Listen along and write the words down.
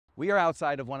We are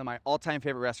outside of one of my all-time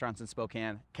favorite restaurants in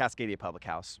Spokane, Cascadia Public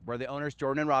House, where the owners,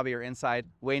 Jordan and Robbie, are inside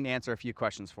waiting to answer a few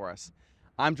questions for us.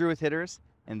 I'm Drew with Hitters,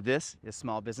 and this is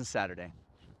Small Business Saturday.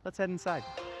 Let's head inside.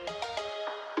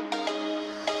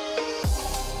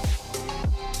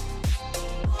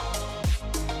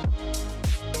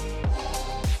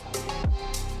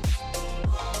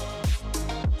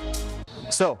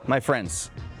 So, my friends,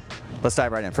 let's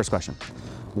dive right in. First question.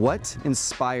 What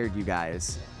inspired you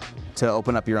guys to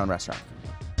open up your own restaurant?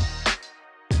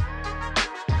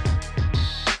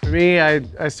 For me, I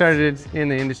started in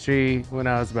the industry when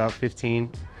I was about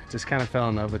 15. Just kind of fell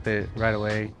in love with it right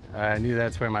away. I knew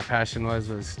that's where my passion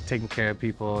was taking care of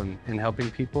people and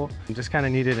helping people. I just kind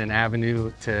of needed an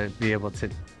avenue to be able to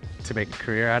make a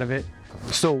career out of it.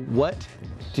 So what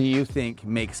do you think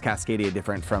makes Cascadia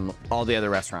different from all the other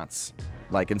restaurants,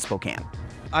 like in Spokane?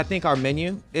 I think our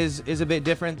menu is a bit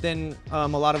different than a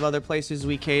lot of other places.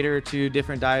 We cater to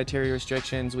different dietary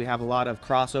restrictions. We have a lot of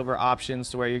crossover options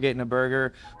to where you're getting a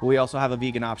burger, but we also have a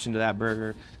vegan option to that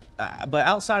burger. But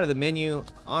outside of the menu,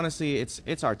 honestly,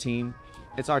 it's our team.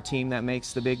 It's our team that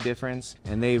makes the big difference,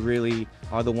 and they really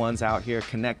are the ones out here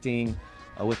connecting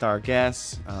with our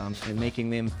guests and making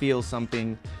them feel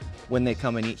something when they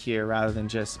come and eat here rather than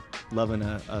just loving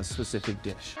a specific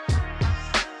dish.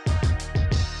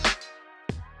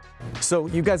 So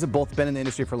you guys have both been in the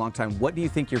industry for a long time. What do you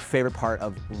think your favorite part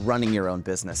of running your own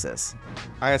business is?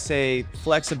 I say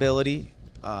flexibility.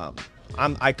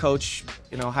 I coach,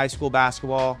 high school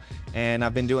basketball, and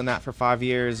I've been doing that for 5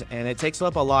 years, and it takes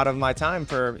up a lot of my time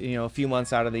for a few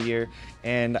months out of the year.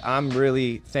 And I'm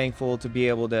really thankful to be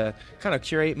able to kind of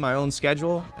curate my own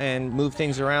schedule and move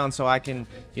things around so I can,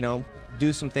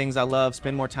 do some things I love,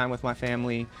 spend more time with my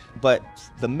family. But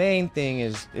the main thing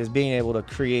is being able to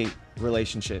create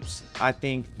relationships. I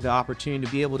think the opportunity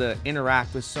to be able to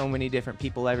interact with so many different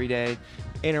people every day,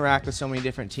 interact with so many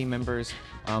different team members,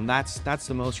 that's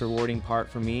the most rewarding part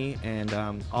for me, and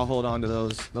I'll hold on to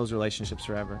those relationships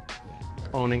forever.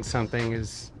 Owning something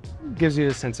gives you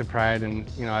a sense of pride, and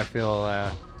I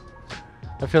feel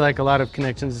like a lot of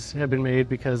connections have been made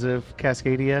because of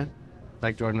Cascadia.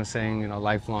 Like Jordan was saying,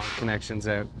 lifelong connections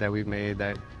that we've made,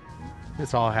 that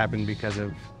it's all happened because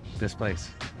of this place.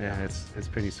 Yeah, it's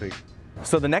pretty sweet.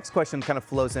 So the next question kind of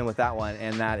flows in with that one,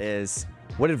 and that is,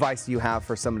 what advice do you have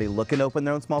for somebody looking to open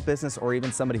their own small business, or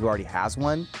even somebody who already has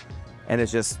one and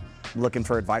is just looking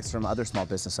for advice from other small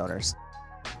business owners?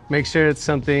 Make sure it's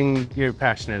something you're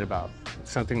passionate about,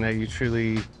 something that you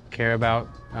truly care about,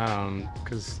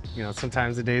 because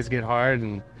sometimes the days get hard,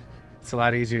 and it's a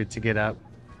lot easier to get up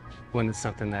when it's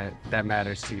something that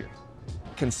matters to you.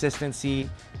 Consistency.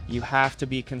 You have to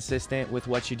be consistent with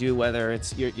what you do, whether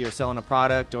it's you're selling a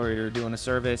product or you're doing a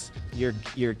service.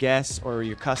 Your guests or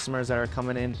your customers that are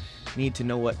coming in need to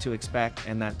know what to expect,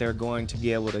 and that they're going to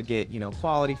be able to get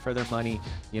quality for their money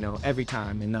every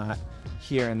time, and not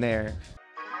here and there.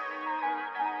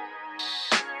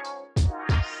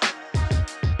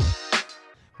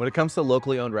 When it comes to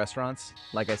locally owned restaurants,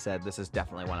 like I said, this is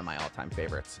definitely one of my all-time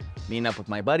favorites. Meeting up with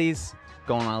my buddies,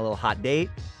 going on a little hot date,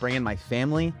 bringing my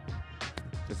family.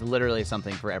 There's literally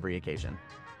something for every occasion.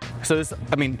 So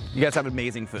you guys have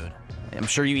amazing food. I'm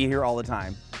sure you eat here all the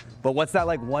time. But what's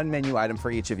that one menu item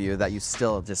for each of you that you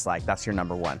still just that's your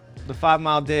number one? The 5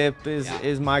 Mile Dip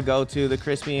is my go-to. The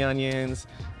crispy onions,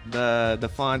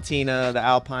 the Fontina, the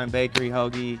Alpine Bakery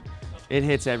hoagie. It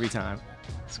hits every time.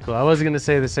 It's cool. I wasn't gonna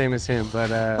say the same as him, but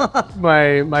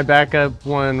my backup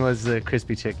one was the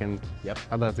crispy chicken. Yep.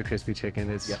 I love the crispy chicken.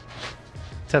 It's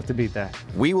tough to beat that.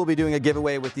 We will be doing a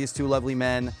giveaway with these two lovely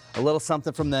men. A little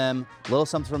something from them, a little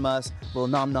something from us, a little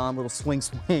nom nom, a little swing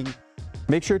swing.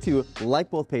 Make sure to like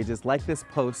both pages, like this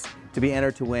post to be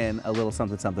entered to win a little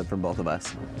something something from both of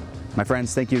us. My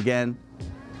friends, thank you again.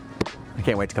 I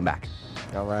can't wait to come back.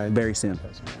 All right. Very soon.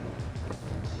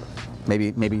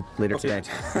 Maybe later today.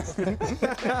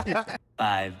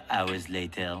 5 hours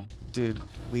later. Dude,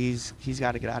 he's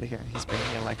got to get out of here. He's been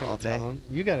here all day.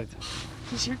 You gotta tell him.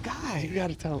 He's your guy. You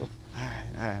gotta tell him. All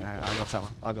right.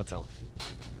 I'll go tell him.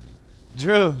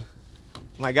 Drew,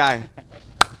 my guy.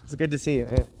 It's good to see you.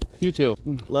 Man. You too.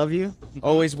 Love you.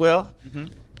 Always will.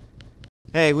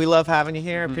 Hey, we love having you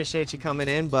here. Appreciate you coming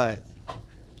in, but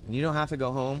you don't have to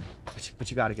go home. But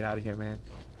you got to get out of here, man.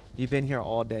 You've been here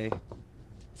all day.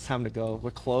 It's time to go.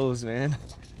 We're closed, man.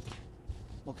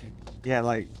 Okay.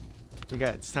 Yeah,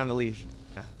 it's time to leave.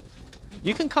 Yeah.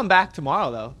 You can come back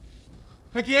tomorrow, though.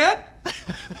 Again?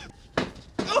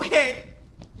 Okay.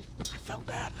 I felt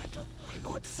bad. I don't know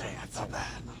what to say. I felt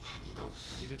bad.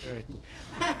 You did great.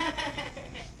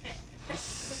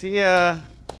 See ya.